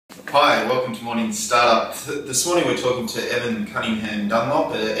Hi, welcome to Morning Startup. This morning we're talking to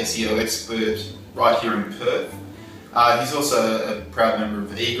Cunningham-Dunlop, an SEO expert right here in Perth. He's also a proud member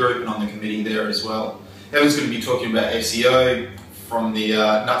of eGroup and on the committee there as well. Evan's going to be talking about SEO from the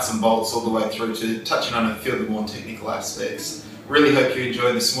nuts and bolts all the way through to touching on a few of the more technical aspects. Really hope you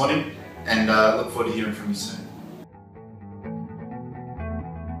enjoy this morning and look forward to hearing from you soon.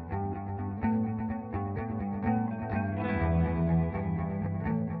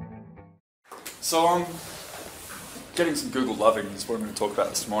 So I'm getting some Google loving is what I'm going to talk about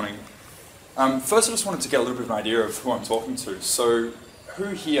this morning. First I just wanted to get a little bit of an idea of who I'm talking to. So who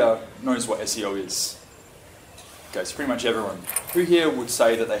here knows what SEO is? Okay, so pretty much everyone. Who here would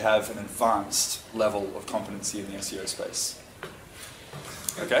say that they have an advanced level of competency in the SEO space?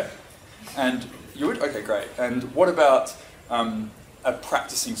 Okay, and you would? Okay, great. And what about a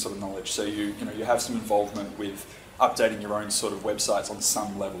practicing sort of knowledge? So you have some involvement with updating your own sort of websites on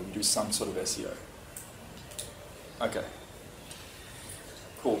some level, you do some sort of SEO. Okay,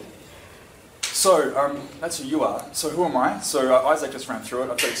 cool. So that's who you are. So who am I? So Isaak just ran through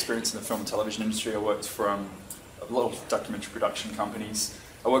it. I've got experience in the film and television industry. I worked for a lot of documentary production companies.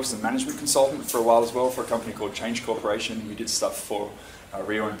 I worked as a management consultant for a while as well for a company called Change Corporation. We did stuff for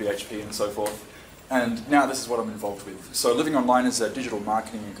Rio and BHP and so forth. And now this is what I'm involved with. So Living Online is a digital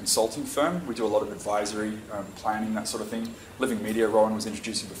marketing and consulting firm. We do a lot of advisory, planning, that sort of thing. Living Media, Rowan was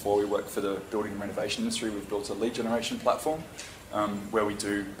introducing before. We work for the building and renovation industry. We've built a lead generation platform where we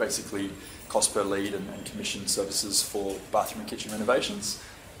do basically cost per lead and commission services for bathroom and kitchen renovations.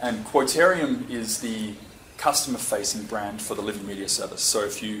 And Quoterium is the customer-facing brand for the Living Media service. So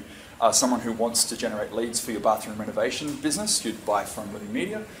if you are someone who wants to generate leads for your bathroom renovation business, you'd buy from Living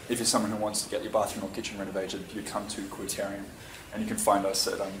Media. If you're someone who wants to get your bathroom or kitchen renovated, you come to Quoterium. And you can find us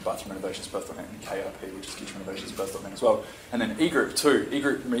at bathroomrenovations.net and KRP, which is kitchenrenovations.net as well. And then eGroup too.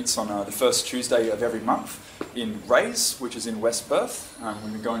 eGroup meets on the first Tuesday of every month in Rays, which is in West Perth.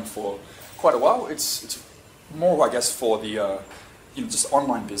 We've been going for quite a while. It's more, I guess, for the just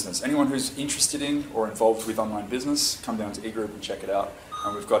online business. Anyone who's interested in or involved with online business, come down to eGroup and check it out.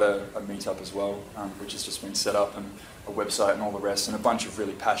 We've got a meetup as well, which has just been set up, and a website and all the rest, and a bunch of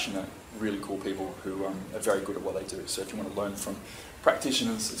really passionate, really cool people who are very good at what they do. So if you want to learn from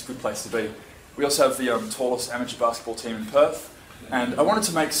practitioners, it's a good place to be. We also have the tallest amateur basketball team in Perth, and I wanted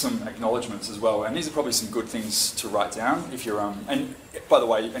to make some acknowledgements as well, and these are probably some good things to write down if you're, and by the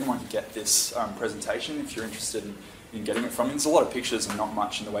way, anyone can get this presentation if you're interested in getting it from me. There's a lot of pictures and not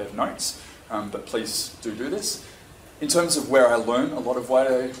much in the way of notes, but please do this. In terms of where I learn, a lot of what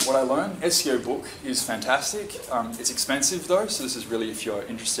I learn, SEO book is fantastic. It's expensive though, so this is really if you're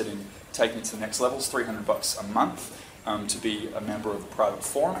interested in taking it to the next level. It's $300 a month to be a member of a private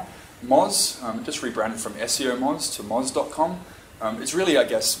forum. Moz, just rebranded from SEO Moz to moz.com. It's really, I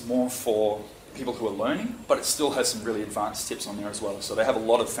guess, more for people who are learning, but it still has some really advanced tips on there as well. So they have a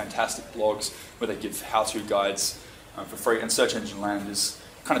lot of fantastic blogs where they give how-to guides for free, and Search Engine Land is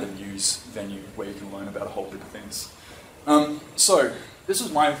kind of the news venue where you can learn about a whole heap of things. So this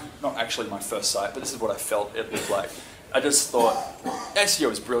was not actually my first site, but this is what I felt it looked like. I just thought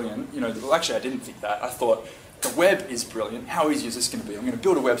SEO is brilliant. Well, actually I didn't think that. I thought the web is brilliant. How easy is this going to be? I'm going to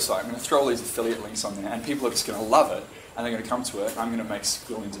build a website. I'm going to throw all these affiliate links on there, and people are just going to love it, and they're going to come to it. And I'm going to make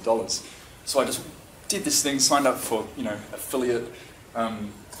billions of dollars. So I just did this thing, signed up for affiliate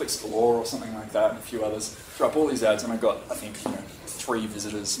clicks galore or something like that, and a few others. Threw up all these ads, and I got I think 3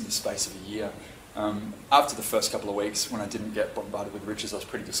 visitors in the space of a year. After the first couple of weeks, when I didn't get bombarded with riches, I was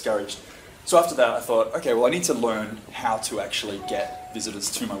pretty discouraged. So after that, I thought, okay, well, I need to learn how to actually get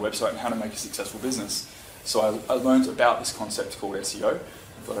visitors to my website and how to make a successful business. So I learned about this concept called SEO.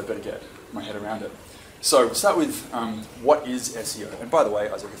 I thought I'd better get my head around it. So we'll start with what is SEO? And by the way,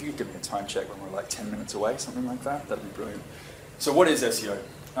 Isaak, if you could give me a time check when we're like 10 minutes away, something like that, that'd be brilliant. So what is SEO?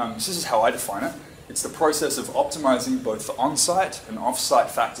 So this is how I define it. It's the process of optimizing both the on-site and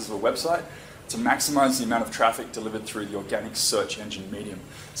off-site factors of a website to maximize the amount of traffic delivered through the organic search engine medium.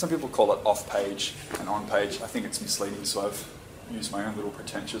 Some people call it off-page and on-page. I think it's misleading, so I've used my own little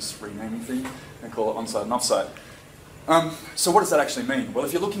pretentious renaming thing and call it on-site and off-site. So what does that actually mean? Well,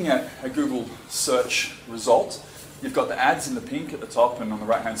 if you're looking at a Google search result, you've got the ads in the pink at the top and on the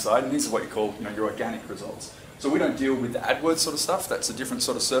right-hand side, and these are what you call your organic results. So we don't deal with the AdWords sort of stuff. That's a different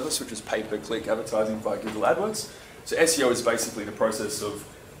sort of service, which is pay-per-click advertising via Google AdWords. So SEO is basically the process of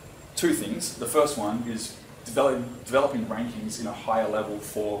 2 things. The first one is developing rankings in a higher level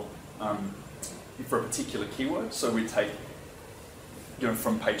for a particular keyword. So we take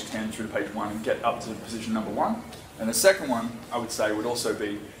from page 10 through to page 1 and get up to position number 1. And the second one, I would say, would also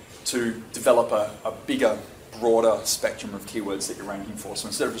be to develop a bigger broader spectrum of keywords that you're ranking for. So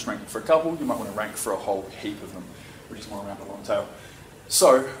instead of just ranking for a couple, you might want to rank for a whole heap of them, which is more around the long tail.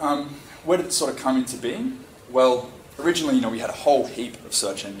 So where did it sort of come into being? Well, originally, we had a whole heap of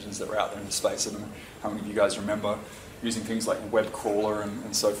search engines that were out there in the space. I don't know how many of you guys remember using things like web crawler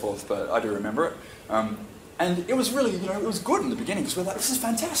and so forth, but I do remember it. And it was really, it was good in the beginning because we were like, this is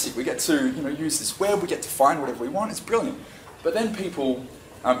fantastic. We get to, use this web, we get to find whatever we want, it's brilliant. But then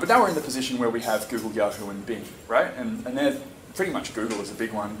but now we're in the position where we have Google, Yahoo, and Bing, right? And they're pretty much Google is a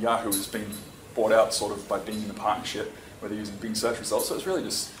big one. Yahoo has been bought out sort of by Bing in the partnership, where they're using Bing search results. So it's really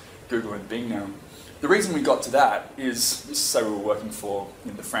just Google and Bing now. The reason we got to that is, let's say we were working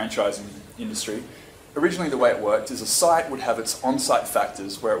in the franchising industry. Originally the way it worked is a site would have its on-site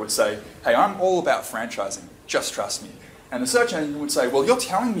factors where it would say, hey, I'm all about franchising, just trust me. And the search engine would say, well, you're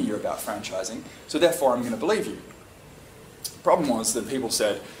telling me you're about franchising, so therefore I'm going to believe you. The problem was that people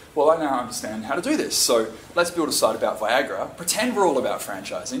said, well, I now understand how to do this, so let's build a site about Viagra, pretend we're all about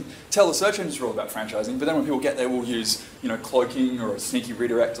franchising, tell the search engines we're all about franchising, but then when people get there, we'll use cloaking or a sneaky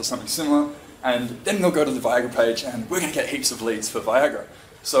redirect or something similar, and then they'll go to the Viagra page and we're going to get heaps of leads for Viagra.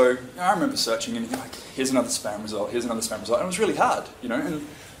 So I remember searching and like, here's another spam result, here's another spam result, and it was really hard, and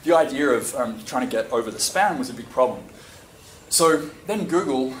the idea of trying to get over the spam was a big problem. So then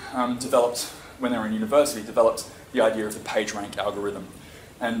Google developed, when they were in university, developed the idea of the PageRank algorithm.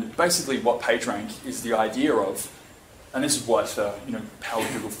 And basically what PageRank is the idea of, and this is what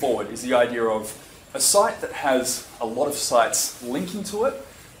powered Google forward, is the idea of a site that has a lot of sites linking to it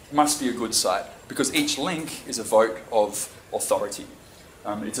must be a good site, because each link is a vote of authority.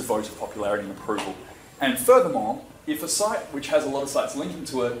 It's a vote of popularity and approval. And furthermore, if a site which has a lot of sites linking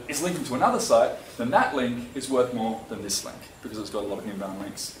to it is linking to another site, then that link is worth more than this link, because it's got a lot of inbound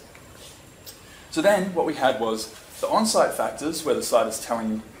links. So then what we had was the on-site factors, where the site is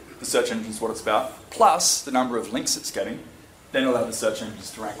telling the search engines what it's about, plus the number of links it's getting, then allow the search engines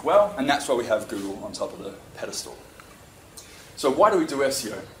to rank well, and that's why we have Google on top of the pedestal. So why do we do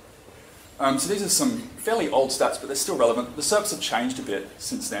SEO? So these are some fairly old stats, but they're still relevant. The SERPs have changed a bit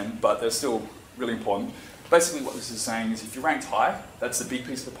since then, but they're still really important. Basically what this is saying is if you ranked high, that's the big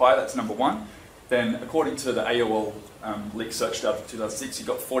piece of the pie, that's number one. Then according to the AOL leak search data for 2006, you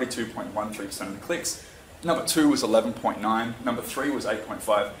got 42.13% of the clicks. Number 2 was 11.9, number 3 was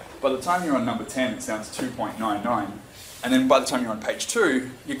 8.5. By the time you're on number 10, it's down to 2.99. And then by the time you're on page 2,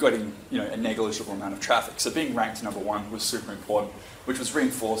 you're getting a negligible amount of traffic. So being ranked number 1 was super important, which was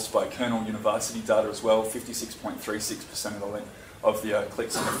reinforced by Cornell University data as well, 56.36% of the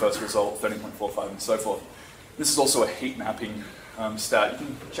clicks on the first result, 13.45 and so forth. This is also a heat mapping stat. You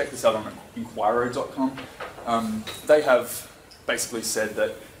can check this out on Inquiro.com. They have basically said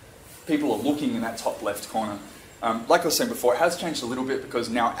that people are looking in that top left corner. Like I was saying before, it has changed a little bit because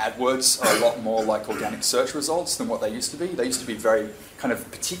now AdWords are a lot more like organic search results than what they used to be. They used to be very kind of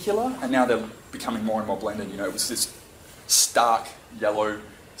particular, and now they're becoming more and more blended. It was this stark yellow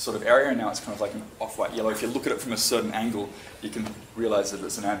sort of area, and now it's kind of like an off-white yellow. If you look at it from a certain angle, you can realize that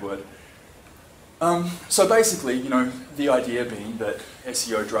it's an AdWord. So basically, the idea being that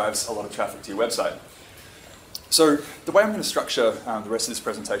SEO drives a lot of traffic to your website. So the way I'm going to structure the rest of this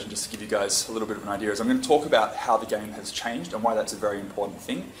presentation, just to give you guys a little bit of an idea, is I'm going to talk about how the game has changed and why that's a very important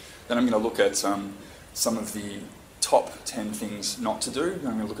thing. Then I'm going to look at some of the top 10 things not to do. And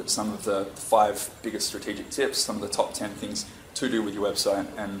I'm going to look at some of the 5 biggest strategic tips, some of the top 10 things to do with your website,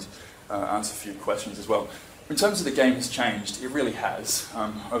 and answer a few questions as well. In terms of the game has changed, it really has.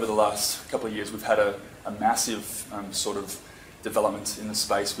 Over the last couple of years, we've had a massive sort of development in the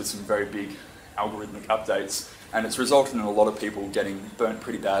space with some very big algorithmic updates, and it's resulted in a lot of people getting burnt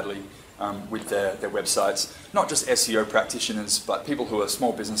pretty badly with their websites. Not just SEO practitioners, but people who are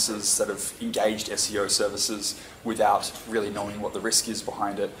small businesses that have engaged SEO services without really knowing what the risk is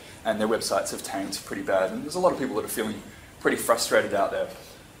behind it, and their websites have tanked pretty bad. And there's a lot of people that are feeling pretty frustrated out there.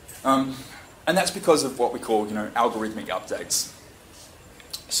 And that's because of what we call, algorithmic updates.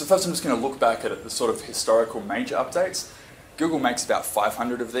 So first I'm just going to look back at the sort of historical major updates. Google makes about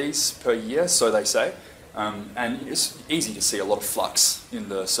 500 of these per year, so they say. And it's easy to see a lot of flux in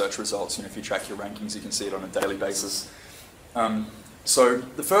the search results. If you track your rankings, you can see it on a daily basis. So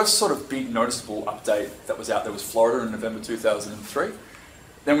the first sort of big noticeable update that was out there was Florida in November 2003.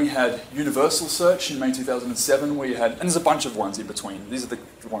 Then we had Universal Search in May 2007, where you had, and there's a bunch of ones in between. These are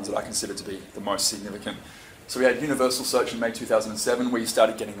the ones that I consider to be the most significant. So we had Universal Search in May 2007, where you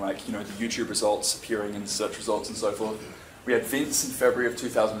started getting the YouTube results appearing in search results and so forth. We had Vince in February of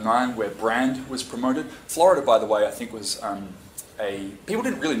 2009, where brand was promoted. Florida, by the way, I think was people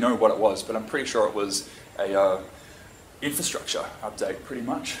didn't really know what it was, but I'm pretty sure it was a infrastructure update, pretty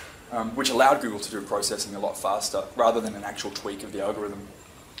much. which allowed Google to do processing a lot faster rather than an actual tweak of the algorithm.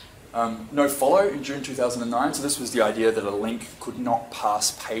 No follow in June 2009, so this was the idea that a link could not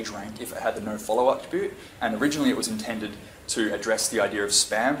pass PageRank if it had the no follow attribute, and originally it was intended to address the idea of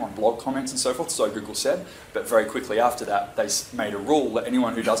spam on blog comments and so forth, so Google said, but very quickly after that they made a rule that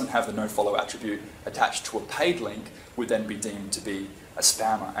anyone who doesn't have the no follow attribute attached to a paid link would then be deemed to be a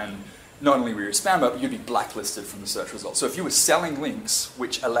spammer, and not only were you a spammer, but you'd be blacklisted from the search results. So if you were selling links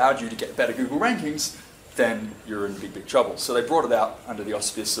which allowed you to get better Google rankings, then you're in big trouble. So they brought it out under the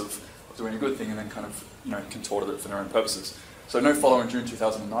auspice of doing a good thing and then kind of contorted it for their own purposes. So no follow in June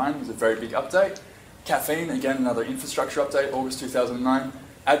 2009 was a very big update. Caffeine, again, another infrastructure update, August 2009.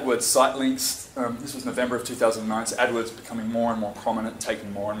 AdWords site links, this was November of 2009, so AdWords becoming more and more prominent,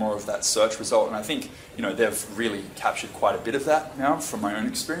 taking more and more of that search result, and I think they've really captured quite a bit of that now from my own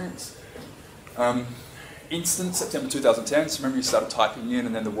experience. Instant, September 2010, so remember you started typing in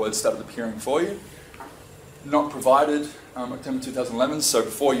and then the words started appearing for you. Not provided, October 2011, so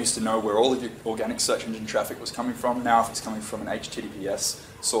before you used to know where all of your organic search engine traffic was coming from. Now if it's coming from an HTTPS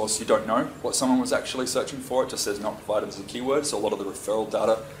source, you don't know what someone was actually searching for. It just says not provided as a keyword, so a lot of the referral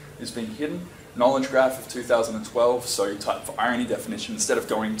data is being hidden. Knowledge graph of 2012, so you type for irony definition, instead of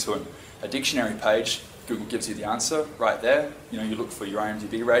going to a dictionary page, Google gives you the answer right there. You look for your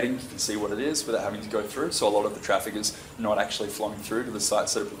IMDb rating, you can see what it is without having to go through, so a lot of the traffic is not actually flowing through to the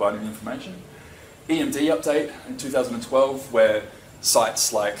sites that are providing the information. EMD update in 2012, where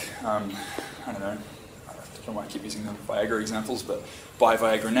sites like, I don't know why I keep using the Viagra examples, but Buy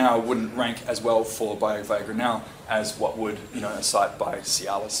Viagra Now wouldn't rank as well for Buy Viagra Now as what would a site by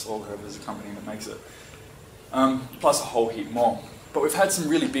Cialis or whoever's the company that makes it. Plus a whole heap more. But we've had some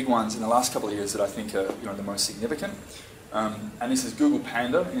really big ones in the last couple of years that I think are the most significant. And this is Google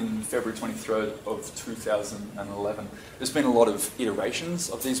Panda in February 23rd of 2011. There's been a lot of iterations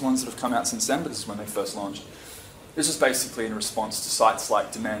of these ones that have come out since then, but this is when they first launched. This is basically in response to sites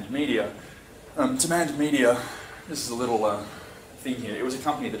like Demand Media. Demand Media, this is a little thing here. It was a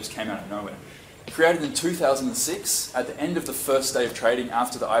company that just came out of nowhere. Created in 2006, at the end of the first day of trading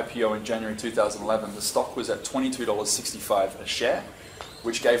after the IPO in January 2011, the stock was at $22.65 a share,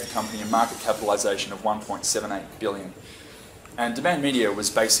 which gave the company a market capitalization of $1.78 billion. And Demand Media was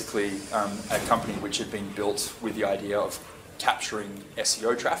basically a company which had been built with the idea of capturing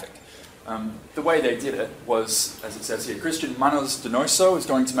SEO traffic. The way they did it was, as it says here, Christian Munoz Donoso is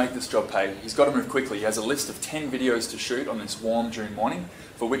going to make this job pay. He's got to move quickly. He has a list of 10 videos to shoot on this warm June morning,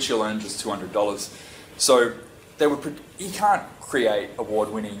 for which he'll earn just $200. So you can't create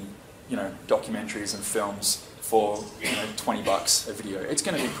award-winning, documentaries and films for $20 a video. It's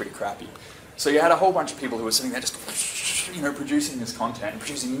going to be pretty crappy. So you had a whole bunch of people who were sitting there just producing this content,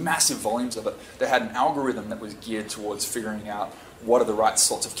 producing massive volumes of it. They had an algorithm that was geared towards figuring out what are the right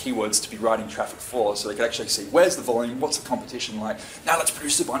sorts of keywords to be writing traffic for, so they could actually see where's the volume, what's the competition like. Now let's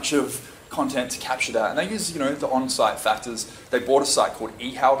produce a bunch of content to capture that. And they use the on-site factors. They bought a site called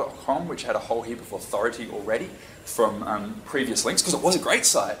ehow.com, which had a whole heap of authority already from previous links, because it was a great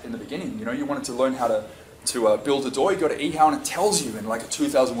site in the beginning. You wanted to learn how to build a door, you go to eHow and it tells you in like a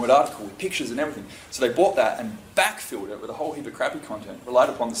 2,000-word article with pictures and everything. So they bought that and backfilled it with a whole heap of crappy content, relied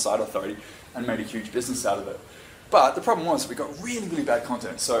upon the site authority, and made a huge business out of it. But the problem was we got really, really bad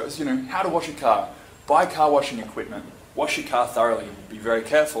content. So it was, how to wash a car, buy car washing equipment, wash your car thoroughly, be very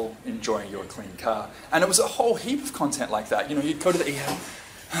careful, enjoying your clean car. And it was a whole heap of content like that. You'd go to the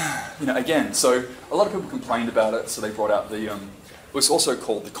eHow, again. So a lot of people complained about it, so they brought out the, it was also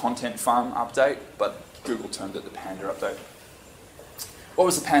called the Content Farm update, but Google termed it the Panda update. What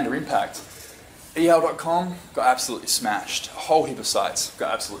was the Panda impact? ehow.com got absolutely smashed. A whole heap of sites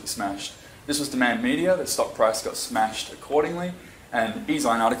got absolutely smashed. This was Demand Media, the stock price got smashed accordingly, and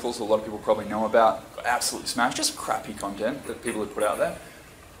eZine articles, a lot of people probably know about, got absolutely smashed, just crappy content that people had put out there.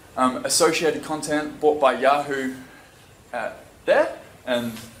 Associated content bought by Yahoo there,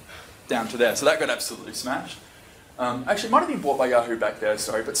 and down to there, so that got absolutely smashed. Actually, it might have been bought by Yahoo back there,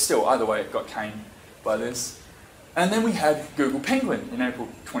 sorry, but still, either way, it got caned by this. And then we had Google Penguin in April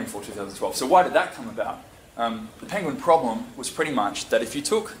 24, 2012. So why did that come about? The Penguin problem was pretty much that if you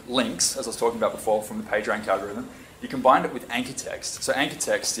took links, as I was talking about before, from the PageRank algorithm, you combined it with anchor text. So anchor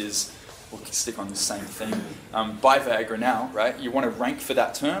text is, we'll stick on the same thing, Buy Viagra Now, right? You want to rank for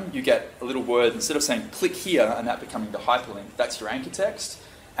that term, you get a little word, instead of saying click here and that becoming the hyperlink, that's your anchor text.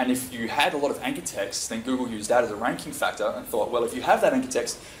 And if you had a lot of anchor text, then Google used that as a ranking factor and thought, well, if you have that anchor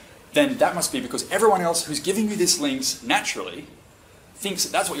text, then that must be because everyone else who's giving you these links naturally thinks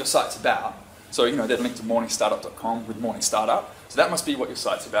that that's what your site's about. So, they'd link to MorningStartup.com with Morning Startup. So that must be what your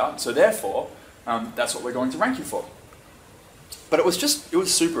site's about. So therefore, that's what we're going to rank you for. But it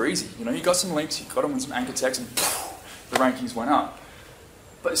was super easy. You know, you got some links, you got them with some anchor text, and the rankings went up.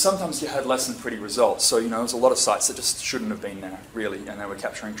 But sometimes you had less than pretty results. So, you know, there's a lot of sites that just shouldn't have been there, really, and they were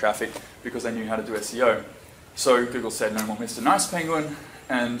capturing traffic because they knew how to do SEO. So Google said, no more Mr. Nice Penguin,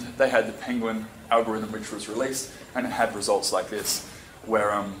 and they had the Penguin algorithm which was released, and it had results like this,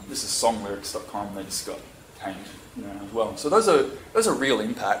 where this is songlyrics.com, they just got caned, you know, as well. So those are real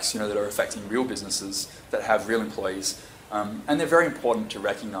impacts, you know, that are affecting real businesses that have real employees, and they're very important to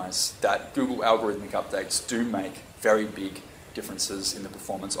recognise that Google algorithmic updates do make very big differences in the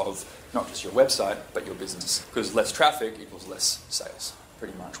performance of not just your website, but your business. Because less traffic equals less sales,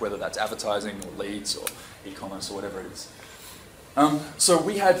 pretty much, whether that's advertising or leads or e-commerce or whatever it is. So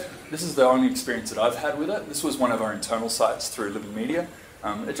this is the only experience that I've had with it. This was one of our internal sites through Living Media.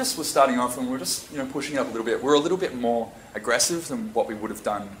 It just was starting off and we were just, you know, pushing up a little bit. We're a little bit more aggressive than what we would have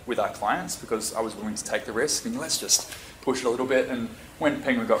done with our clients because I was willing to take the risk and let's just push it a little bit. And when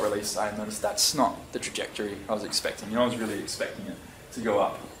Penguin got released, I noticed that's not the trajectory I was expecting. You know, I was really expecting it to go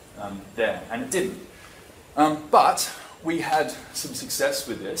up there, and it didn't. But we had some success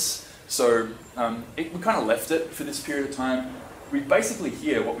with this. So we kind of left it for this period of time. We basically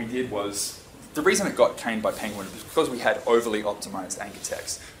here, what we did was, the reason it got caned by Penguin was because we had overly optimized anchor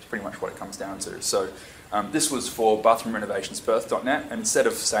text. It's pretty much what it comes down to. So this was for bathroomrenovationsperth.net, and instead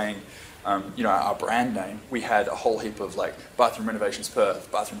of saying, you know, our brand name, we had a whole heap of like bathroom renovations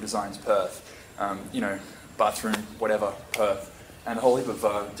Perth, bathroom designs Perth, you know, bathroom whatever Perth, and a whole heap of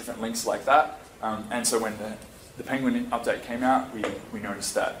different links like that. And so when the Penguin update came out, we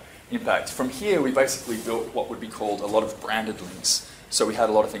noticed that impact. From here, we basically built what would be called a lot of branded links. So we had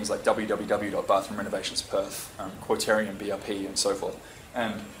a lot of things like www.bathroomrenovationsperth, Quoterium BRP, and so forth.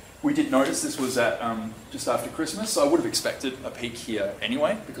 And we did notice this was at just after Christmas, so I would have expected a peak here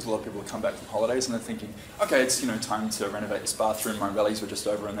anyway, because a lot of people would come back from holidays and they're thinking, okay, it's, you know, time to renovate this bathroom. My rellies were just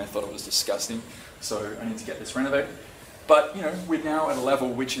over and they thought it was disgusting, so I need to get this renovated. But, you know, we're now at a level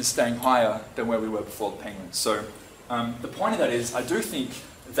which is staying higher than where we were before the Penguin. So the point of that is, I do think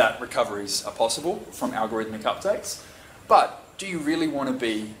that recoveries are possible from algorithmic updates, but do you really want to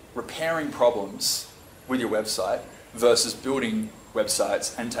be repairing problems with your website versus building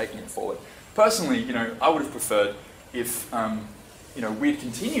websites and taking it forward? Personally, you know, I would have preferred if, you know, we'd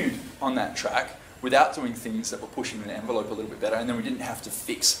continued on that track without doing things that were pushing the envelope a little bit better, and then we didn't have to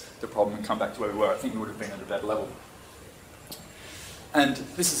fix the problem and come back to where we were. I think we would have been at a better level. And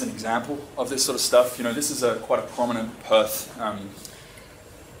this is an example of this sort of stuff. You know, this is quite a prominent Perth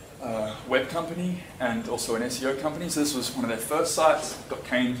web company and also an SEO company. So this was one of their first sites. Got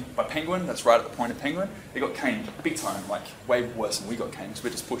caned by Penguin. That's right at the point of Penguin. They got caned big time, like way worse than we got caned, because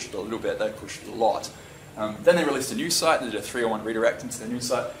we just pushed it a little bit. They pushed it a lot. Then they released a new site. They did a 301 redirect into their new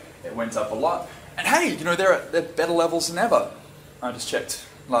site. It went up a lot. And hey, you know, they're at better levels than ever. I just checked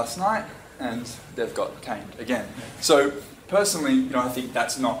last night and they've got caned again. So personally, you know, I think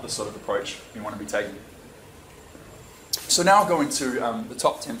that's not the sort of approach we want to be taking. So now I'll go into the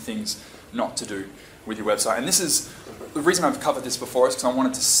top 10 things not to do with your website. And this is, the reason I've covered this before is because I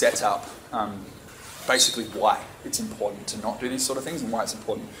wanted to set up basically why it's important to not do these sort of things and why it's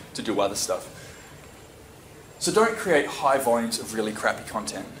important to do other stuff. So don't create high volumes of really crappy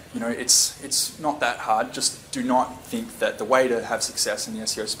content. You know, it's not that hard. Just do not think that the way to have success in the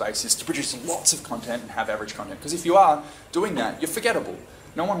SEO space is to produce lots of content and have average content. Because if you are doing that, you're forgettable.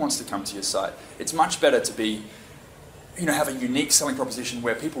 No one wants to come to your site. It's much better to be, you know, have a unique selling proposition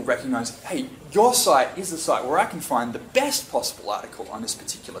where people recognize, hey, your site is the site where I can find the best possible article on this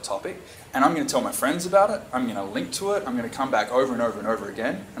particular topic, and I'm going to tell my friends about it, I'm going to link to it, I'm going to come back over and over and over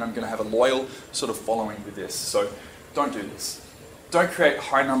again, and I'm going to have a loyal sort of following with this. So don't do this. Don't create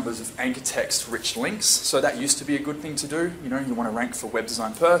high numbers of anchor text rich links. So that used to be a good thing to do. You know, you want to rank for Web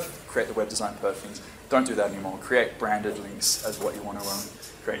Design Perth, create the Web Design Perth things. Don't do that anymore. Create branded links as what you want to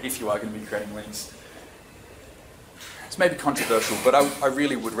create if you are going to be creating links. It's maybe controversial, but I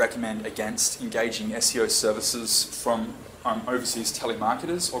really would recommend against engaging SEO services from overseas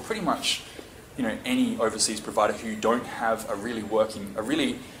telemarketers, or pretty much, you know, any overseas provider who don't have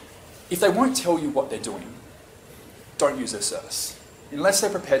if they won't tell you what they're doing, don't use their service. Unless they're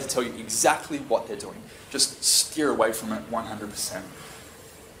prepared to tell you exactly what they're doing, just steer away from it 100%.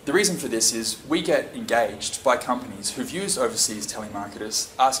 The reason for this is we get engaged by companies who've used overseas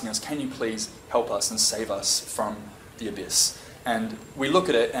telemarketers asking us, can you please help us and save us from the abyss? And we look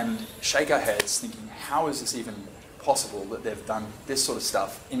at it and shake our heads thinking, how is this even possible that they've done this sort of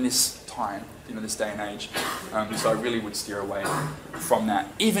stuff in this time, you know, this day and age? So I really would steer away from that.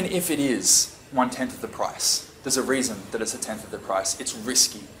 Even if it is 1/10 of the price, there's a reason that it's 1/10 of the price. It's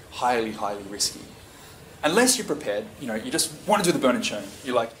risky, highly, highly risky. Unless you're prepared, you just want to do the burn and churn.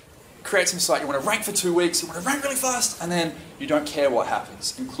 You like create some site, you want to rank for 2 weeks, you want to rank really fast, and then you don't care what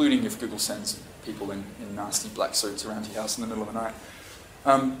happens, including if Google sends people in nasty black suits around your house in the middle of the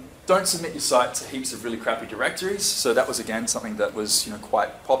night. Don't submit your site to heaps of really crappy directories. So that was, again, something that was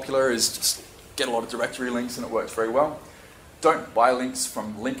quite popular, is just get a lot of directory links, and it worked very well. Don't buy links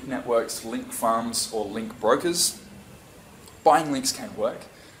from link networks, link farms, or link brokers. Buying links can work.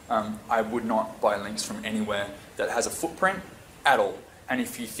 I would not buy links from anywhere that has a footprint at all. And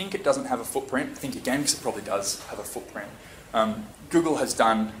if you think it doesn't have a footprint, think again, because it probably does have a footprint. Google has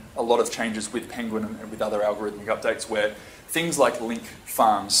done a lot of changes with Penguin and with other algorithmic updates where things like link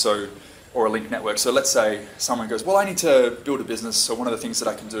farms, or a link network. So let's say someone goes, well, I need to build a business, so one of the things that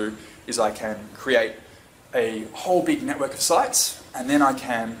I can do is I can create a whole big network of sites, and then I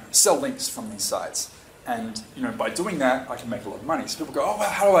can sell links from these sites. And by doing that, I can make a lot of money. So people go, oh, well,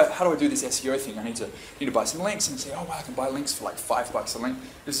 how do I do this SEO thing? I need to buy some links, and say, oh, well, I can buy links for like $5 a link.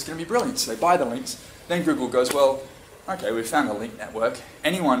 This is going to be brilliant. So they buy the links. Then Google goes, well, okay, we've found a link network.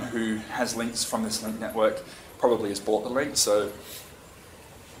 Anyone who has links from this link network probably has bought the link. So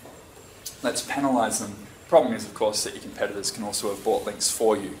let's penalize them. Problem is, of course, that your competitors can also have bought links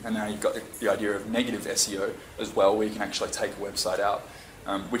for you. And now you've got the idea of negative SEO as well, where you can actually take a website out,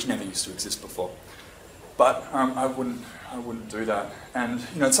 which never used to exist before. But I wouldn't do that. And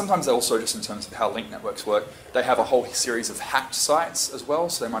sometimes they also, just in terms of how link networks work, they have a whole series of hacked sites as well.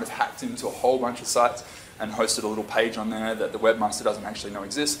 So they might have hacked into a whole bunch of sites and hosted a little page on there that the webmaster doesn't actually know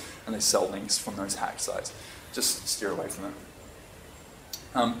exists, and they sell links from those hacked sites. Just steer away from it.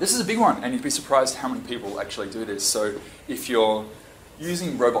 This is a big one, and you'd be surprised how many people actually do this. So if you're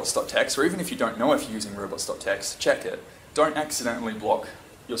using robots.txt, or even if you don't know if you're using robots.txt, check it. Don't accidentally block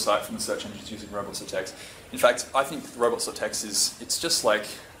your site from the search engines using robots.txt. In fact, I think robots.txt it's just like,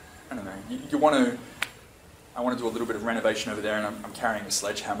 I don't know, I want to do a little bit of renovation over there, and I'm carrying a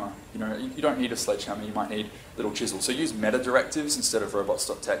sledgehammer. You don't need a sledgehammer, you might need little chisels. So use meta directives instead of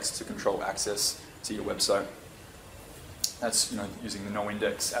robots.txt to control access to your website. That's using the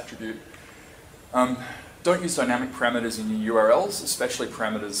noindex attribute. Don't use dynamic parameters in your URLs, especially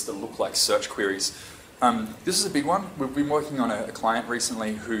parameters that look like search queries. This is a big one. We've been working on a client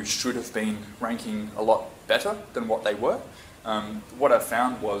recently who should have been ranking a lot better than what they were. What I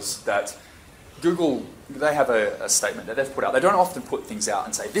found was that Google, they have a statement that they've put out. They don't often put things out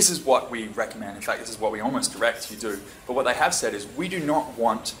and say, this is what we recommend. In fact, this is what we almost direct you do. But what they have said is, we do not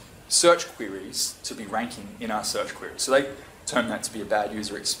want search queries to be ranking in our search queries. So they term that to be a bad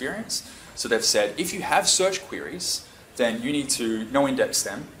user experience. So they've said, if you have search queries, then you need to no-index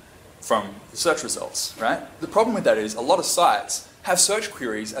them from the search results, right? The problem with that is a lot of sites have search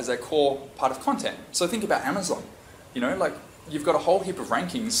queries as their core part of content. So think about Amazon. Like you've got a whole heap of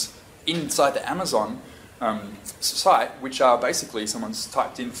rankings inside the Amazon site, which are basically someone's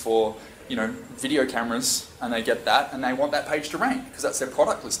typed in for video cameras, and they get that, and they want that page to rank because that's their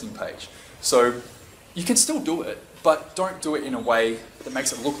product listing page. So you can still do it, but don't do it in a way that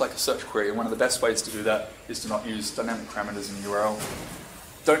makes it look like a search query. And one of the best ways to do that is to not use dynamic parameters in the URL.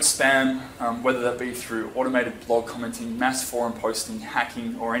 Don't spam, whether that be through automated blog commenting, mass forum posting,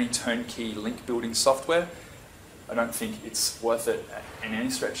 hacking, or any turnkey link building software. I don't think it's worth it in any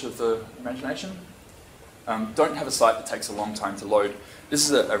stretch of the imagination. Don't have a site that takes a long time to load. This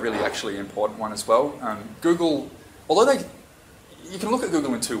is a really actually important one as well. Google, although you can look at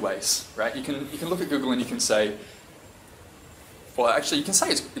Google in two ways, right? You can look at Google and you can say, well, actually you can say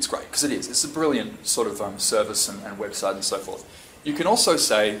it's great, because it is. It's a brilliant sort of service and website and so forth. You can also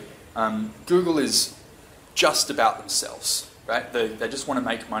say Google is just about themselves, right? They just want to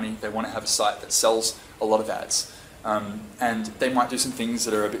make money. They want to have a site that sells a lot of ads. And they might do some things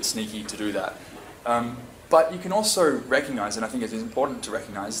that are a bit sneaky to do that. But you can also recognize, and I think it is important to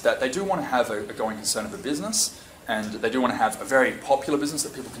recognize, that they do want to have a going concern of a business, and they do want to have a very popular business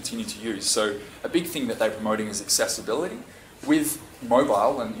that people continue to use. So a big thing that they're promoting is accessibility. With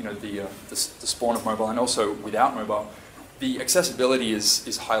mobile and the spawn of mobile, and also without mobile, the accessibility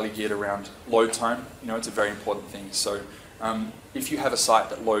is highly geared around load time. It's a very important thing. So if you have a site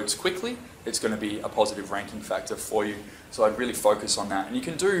that loads quickly, it's going to be a positive ranking factor for you. So I'd really focus on that. And you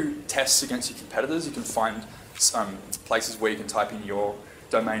can do tests against your competitors. You can find places where you can type in your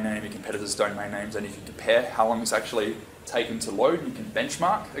domain name, your competitors' domain names, and if you compare how long it's actually taken to load, you can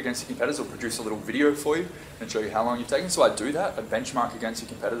benchmark against your competitors, or produce a little video for you and show you how long you've taken. So I do that. I benchmark against your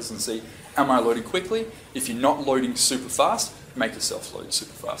competitors and see, am I loading quickly? If you're not loading super fast, make yourself load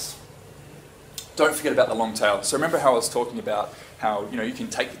super fast. Don't forget about the long tail. So remember how I was talking about how you can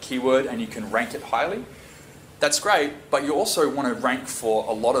take the keyword and you can rank it highly? That's great, but you also want to rank for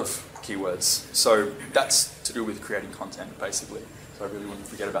a lot of keywords. So that's to do with creating content, basically. So I really wouldn't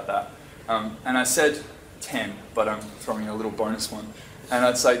forget about that. And I said 10, but I'm throwing in a little bonus one. And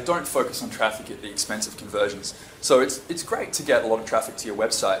I'd say don't focus on traffic at the expense of conversions. So it's great to get a lot of traffic to your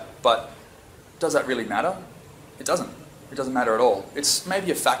website, but does that really matter? It doesn't. It doesn't matter at all. It's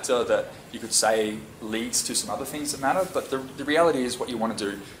maybe a factor that you could say leads to some other things that matter, but the reality is what you want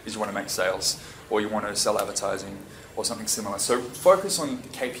to do is you want to make sales, or you want to sell advertising, or something similar. So focus on the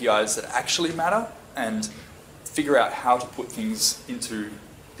KPIs that actually matter and figure out how to put things into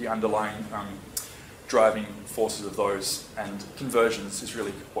the underlying driving forces of those, and conversions is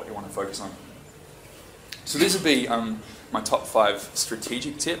really what you want to focus on. So these would be my top 5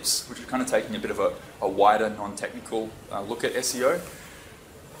 strategic tips, which are kind of taking a bit of a wider, non-technical look at SEO.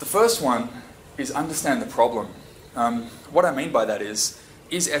 The first one is understand the problem. What I mean by that is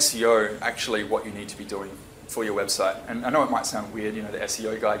SEO actually what you need to be doing for your website? And I know it might sound weird, the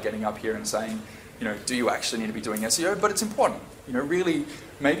SEO guy getting up here and saying, do you actually need to be doing SEO? But it's important. Really,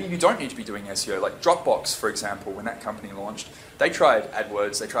 maybe you don't need to be doing SEO. Like Dropbox, for example, when that company launched, they tried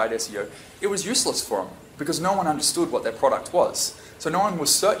AdWords, they tried SEO. It was useless for them because no one understood what their product was. So no one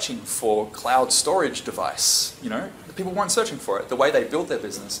was searching for cloud storage device. People weren't searching for it. The way they built their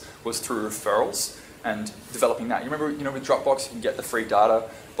business was through referrals and developing that. You remember, with Dropbox, you can get the free data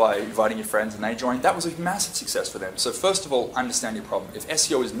by inviting your friends and they join. That was a massive success for them. So first of all, understand your problem. If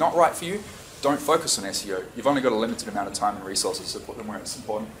SEO is not right for you, don't focus on SEO. You've only got a limited amount of time and resources, so put them where it's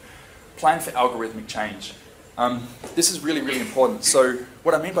important. Plan for algorithmic change. This is really, really important. So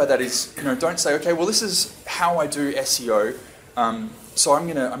what I mean by that is, don't say, okay, well, this is how I do SEO, so I'm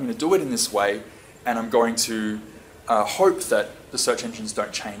gonna do it in this way, and I'm going to hope that the search engines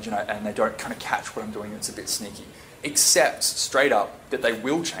don't change and they don't kind of catch what I'm doing. It's a bit sneaky. Accept straight up that they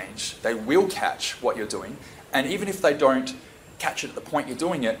will change. They will catch what you're doing, and even if they don't catch it at the point you're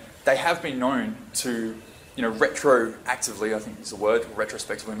doing it, they have been known to, retroactively, I think is the word, or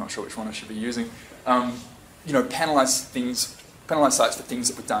retrospectively, I'm not sure which one I should be using, penalize sites for things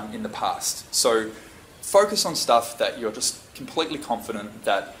that were done in the past. So focus on stuff that you're just completely confident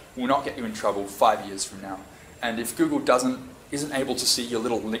that will not get you in trouble 5 years from now. And if Google isn't able to see your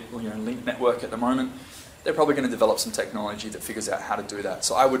little link network at the moment, they're probably going to develop some technology that figures out how to do that.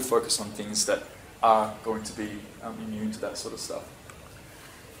 So I would focus on things that are going to be immune to that sort of stuff.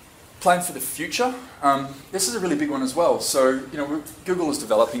 Plan for the future. This is a really big one as well. So, Google is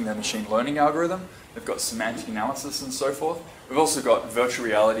developing their machine learning algorithm. They've got semantic analysis and so forth. We've also got virtual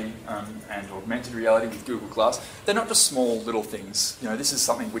reality and augmented reality with Google Glass. They're not just small little things. This is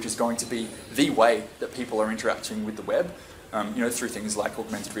something which is going to be the way that people are interacting with the web, through things like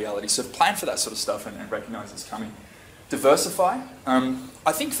augmented reality. So plan for that sort of stuff and recognize it's coming. Diversify.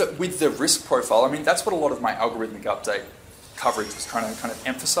 I think that with the risk profile, that's what a lot of my algorithmic update coverage was trying to kind of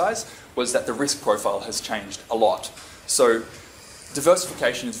emphasize, was that the risk profile has changed a lot. So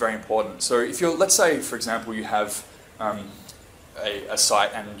diversification is very important. So if let's say, for example, you have a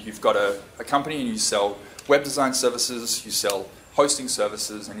site and you've got a company and you sell web design services, you sell hosting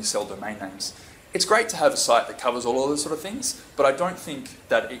services, and you sell domain names. It's great to have a site that covers all of those sort of things, but I don't think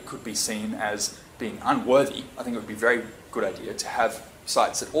that it could be seen as being unworthy. I think it would be a very good idea to have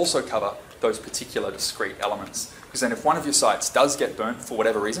sites that also cover those particular discrete elements. Because then if one of your sites does get burnt for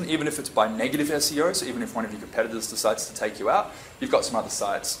whatever reason, even if it's by negative SEO, so even if one of your competitors decides to take you out, you've got some other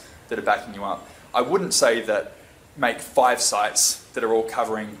sites that are backing you up. I wouldn't say that make 5 sites that are all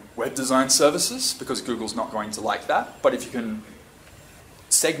covering web design services, because Google's not going to like that. But if you can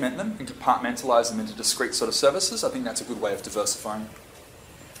segment them and compartmentalize them into discrete sort of services, I think that's a good way of diversifying.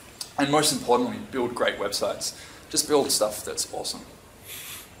 And most importantly, build great websites. Just build stuff that's awesome.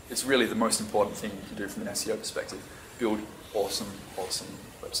 It's really the most important thing you can do from an SEO perspective. Build awesome, awesome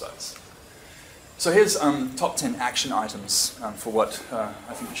websites. So here's top 10 action items for what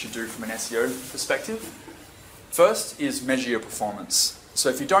I think you should do from an SEO perspective. First is measure your performance. So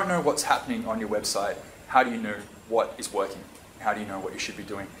if you don't know what's happening on your website, how do you know what is working? How do you know what you should be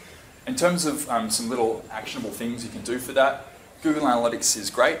doing? In terms of some little actionable things you can do for that, Google Analytics is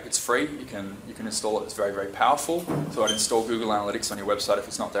great. It's free. You can install it. It's very, very powerful. So I'd install Google Analytics on your website if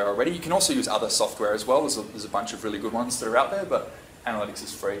it's not there already. You can also use other software as well. There's a bunch of really good ones that are out there, but Analytics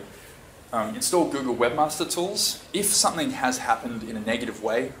is free. Install Google Webmaster Tools. If something has happened in a negative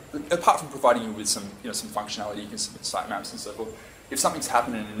way, apart from providing you with some functionality, you can submit sitemaps and so forth. If something's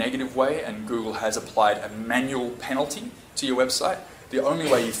happened in a negative way and Google has applied a manual penalty to your website, the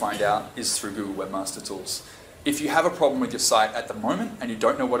only way you find out is through Google Webmaster Tools. If you have a problem with your site at the moment and you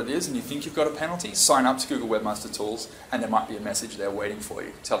don't know what it is and you think you've got a penalty, sign up to Google Webmaster Tools and there might be a message there waiting for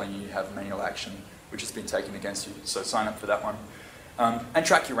you telling you you have manual action which has been taken against you. So sign up for that one. And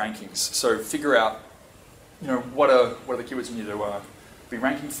track your rankings. So figure out, what are the keywords you need to be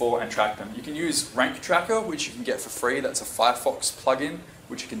ranking for and track them. You can use Rank Tracker, which you can get for free. That's a Firefox plugin,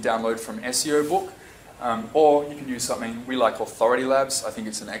 which you can download from SEO Book. Or you can use something we like, Authority Labs. I think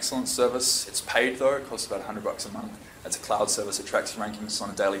it's an excellent service. It's paid though, it costs about $100 a month. It's a cloud service, it tracks your rankings on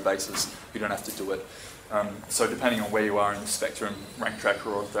a daily basis. You don't have to do it. So depending on where you are in the spectrum, Rank Tracker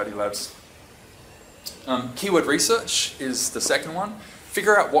or Authority Labs. Keyword research is the second one.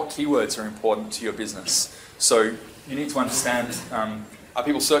 Figure out what keywords are important to your business. So you need to understand, are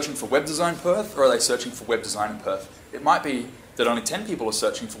people searching for web design Perth, or are they searching for web design in Perth? It might be that only 10 people are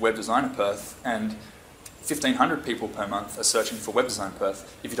searching for web design in Perth, and 1,500 people per month are searching for web design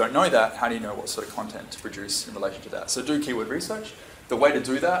Perth. If you don't know that, how do you know what sort of content to produce in relation to that? So do keyword research. The way to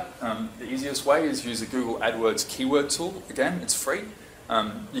do that, the easiest way is use the Google AdWords keyword tool. Again, it's free.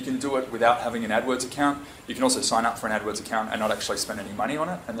 You can do it without having an AdWords account. You can also sign up for an AdWords account and not actually spend any money on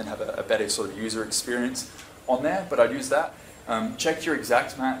it, and then have a better sort of user experience on there, but I'd use that. Check your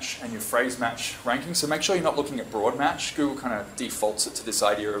exact match and your phrase match ranking. So make sure you're not looking at broad match. Google kind of defaults it to this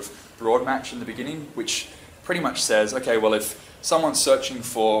idea of broad match in the beginning, which pretty much says, okay, well, if someone's searching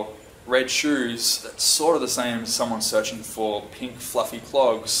for red shoes, that's sort of the same as someone searching for pink fluffy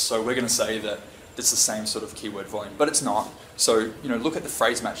clogs. So we're going to say that it's the same sort of keyword volume, but it's not. So, look at the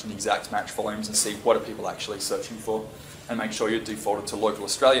phrase match and the exact match volumes and see what are people actually searching for, and make sure you're defaulted to local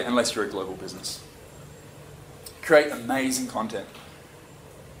Australia unless you're a global business. Create amazing content.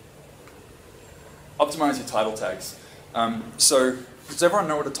 Optimize your title tags. So does everyone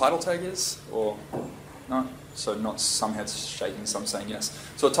know what a title tag is? Or no? So not some heads shaking, some saying yes.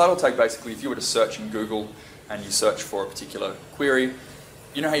 So a title tag, basically, if you were to search in Google and you search for a particular query,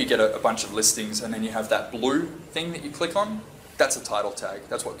 you know how you get a bunch of listings and then you have that blue thing that you click on? That's a title tag.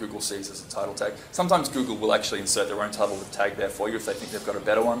 That's what Google sees as a title tag. Sometimes Google will actually insert their own title tag there for you if they think they've got a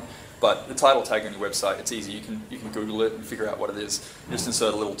better one. But the title tag on your website, it's easy. You can Google it and figure out what it is. You just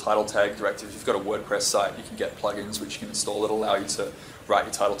insert a little title tag directive. If you've got a WordPress site, you can get plugins which you can install that allow you to write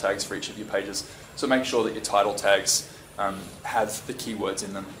your title tags for each of your pages. So make sure that your title tags have the keywords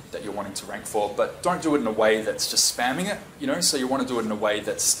in them that you're wanting to rank for, but don't do it in a way that's just spamming it, so you want to do it in a way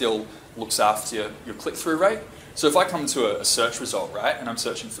that still looks after your click-through rate. So if I come to a search result, right, and I'm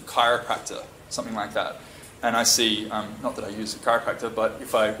searching for chiropractor, something like that, and I see, not that I use a chiropractor, but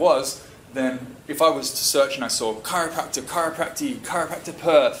if I was, then if I was to search and I saw chiropractor, chiropractor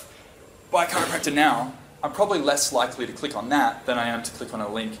Perth, buy chiropractor now, I'm probably less likely to click on that than I am to click on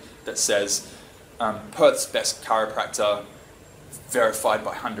a link that says Perth's best chiropractor verified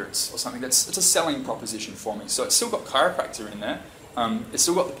by hundreds or something. It's a selling proposition for me. So it's still got chiropractor in there, it's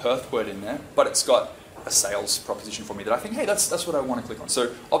still got the Perth word in there, but it's got a sales proposition for me that I think, hey, that's what I want to click on. So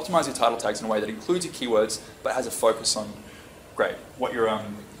optimize your title tags in a way that includes your keywords, but has a focus on, great, what your,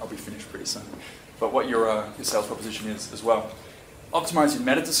 I'll be finished pretty soon, but what your sales proposition is as well. Optimize your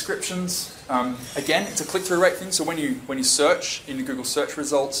meta descriptions. Again, it's a click-through rate thing. So when you search in your Google search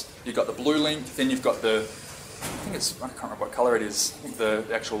results, you've got the blue link, then you've got the, I can't remember what color it is. I think the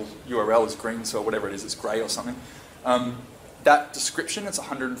actual URL is green, so whatever it is, it's grey or something. That description, it's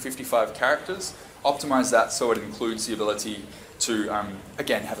 155 characters. Optimize that so it includes the ability to,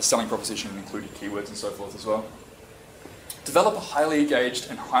 again, have a selling proposition and include your keywords and so forth as well. Develop a highly engaged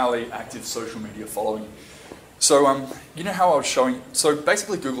and highly active social media following. So you know how I was showing, so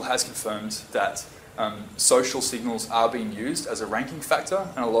basically Google has confirmed that social signals are being used as a ranking factor,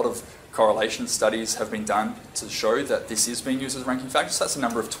 and a lot of correlation studies have been done to show that this is being used as a ranking factor. So that's the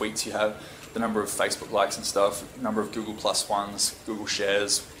number of tweets you have, the number of Facebook likes and stuff, number of Google Plus ones, Google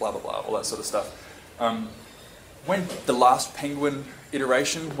shares, blah, blah, blah, all that sort of stuff. When the last Penguin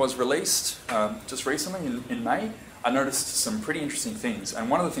iteration was released, just recently in May, I noticed some pretty interesting things. And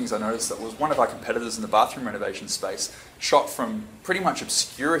one of the things I noticed that was one of our competitors in the bathroom renovation space shot from pretty much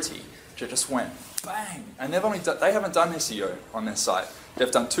obscurity to just went bang. And they haven't done SEO on their site.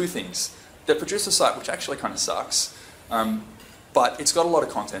 They've done two things. They've produced a site which actually kind of sucks, but it's got a lot of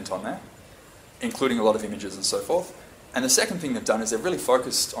content on there, including a lot of images and so forth. And the second thing they've done is they've really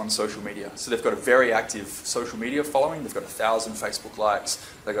focused on social media. So they've got a very active social media following. They've got 1,000 Facebook likes.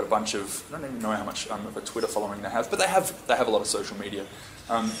 They've got a bunch of, I don't even know how much of a Twitter following they have, but they have a lot of social media.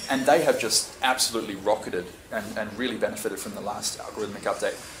 And they have just absolutely rocketed and really benefited from the last algorithmic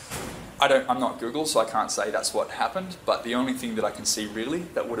update. I'm not Google, so I can't say that's what happened, but the only thing that I can see really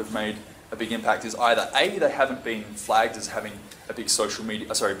that would have made a big impact is either A, they haven't been flagged as having a big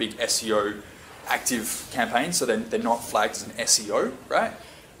big SEO active campaign, so they're not flagged as an SEO, right?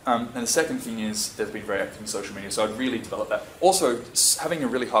 And the second thing is they've been very active in social media, so I'd really develop that. Also, having a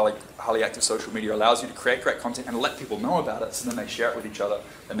really highly active social media allows you to create great content and let people know about it, so then they share it with each other,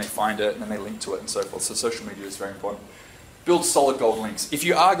 then they find it, and then they link to it and so forth. So social media is very important. Build solid gold links. If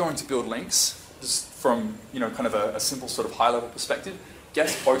you are going to build links, just from kind of a simple sort of high-level perspective,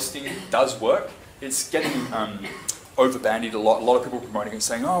 guest posting does work. It's getting over-bandied a lot. A lot of people promoting it,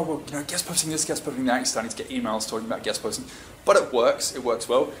 saying, oh, well, guest posting this, guest posting that. You're starting to get emails talking about guest posting. But it works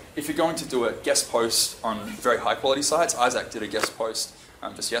well. If you're going to do a guest post on very high-quality sites, Isaak did a guest post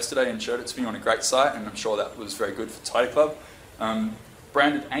just yesterday and showed it to me on a great site, and I'm sure that was very good for Tidy Club.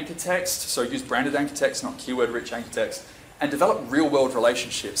 Branded anchor text, so use branded anchor text, not keyword-rich anchor text, and develop real-world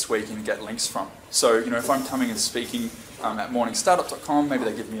relationships where you can get links from. So, if I'm coming and speaking at MorningStartup.com, maybe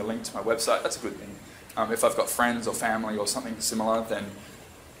they give me a link to my website, that's a good thing. If I've got friends or family or something similar, then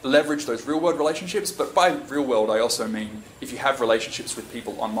leverage those real-world relationships. But by real-world, I also mean if you have relationships with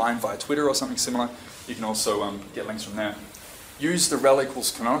people online via Twitter or something similar, you can also get links from there. Use the rel equals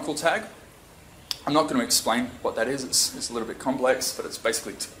canonical tag. I'm not going to explain what that is. It's a little bit complex, but it's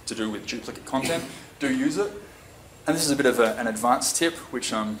basically to do with duplicate content. Do use it. And this is a bit of an advanced tip,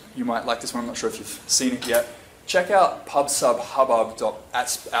 which you might like this one. I'm not sure if you've seen it yet. Check out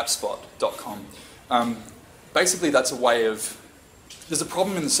pubsubhubbub.appspot.com. Basically, that's a way of... There's a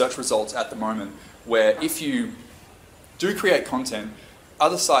problem in the search results at the moment where if you do create content,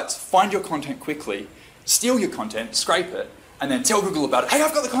 other sites find your content quickly, steal your content, scrape it, and then tell Google about it. Hey,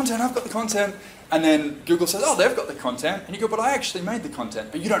 I've got the content. And then Google says, oh, they've got the content. And you go, but I actually made the content.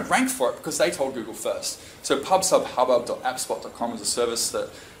 But you don't rank for it because they told Google first. So pubsubhubbub.appspot.com is a service that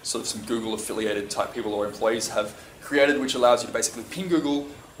sort of some Google-affiliated type people or employees have created, which allows you to basically ping Google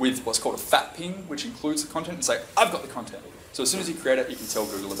with what's called a fat ping, which includes the content, and say, I've got the content. So as soon as you create it, you can tell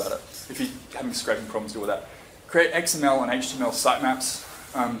Google about it. If you're having scraping problems, deal with that. Create XML and HTML sitemaps.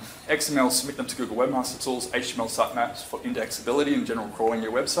 XML, submit them to Google Webmaster Tools. HTML sitemaps for indexability and general crawling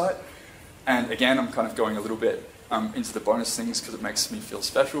your website. And again, I'm kind of going a little bit into the bonus things because it makes me feel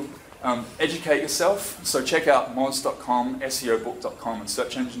special. Educate yourself. So check out moz.com, seobook.com, and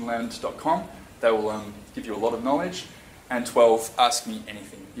searchengineland.com. They will give you a lot of knowledge. And 12, ask me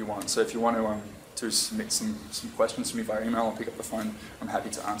anything you want. So if you want to submit some questions to me via email, I'll pick up the phone. I'm happy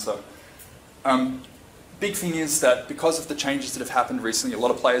to answer. Big thing is that because of the changes that have happened recently, a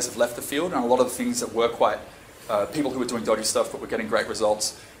lot of players have left the field, and a lot of the things that were quite people who were doing dodgy stuff but were getting great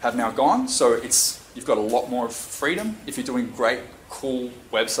results have now gone. So you've got a lot more freedom. If you're doing great, cool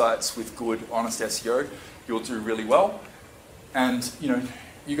websites with good, honest SEO, you'll do really well. And you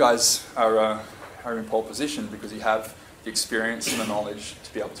guys are in pole position because you have the experience and the knowledge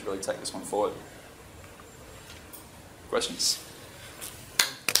to be able to really take this one forward. Questions?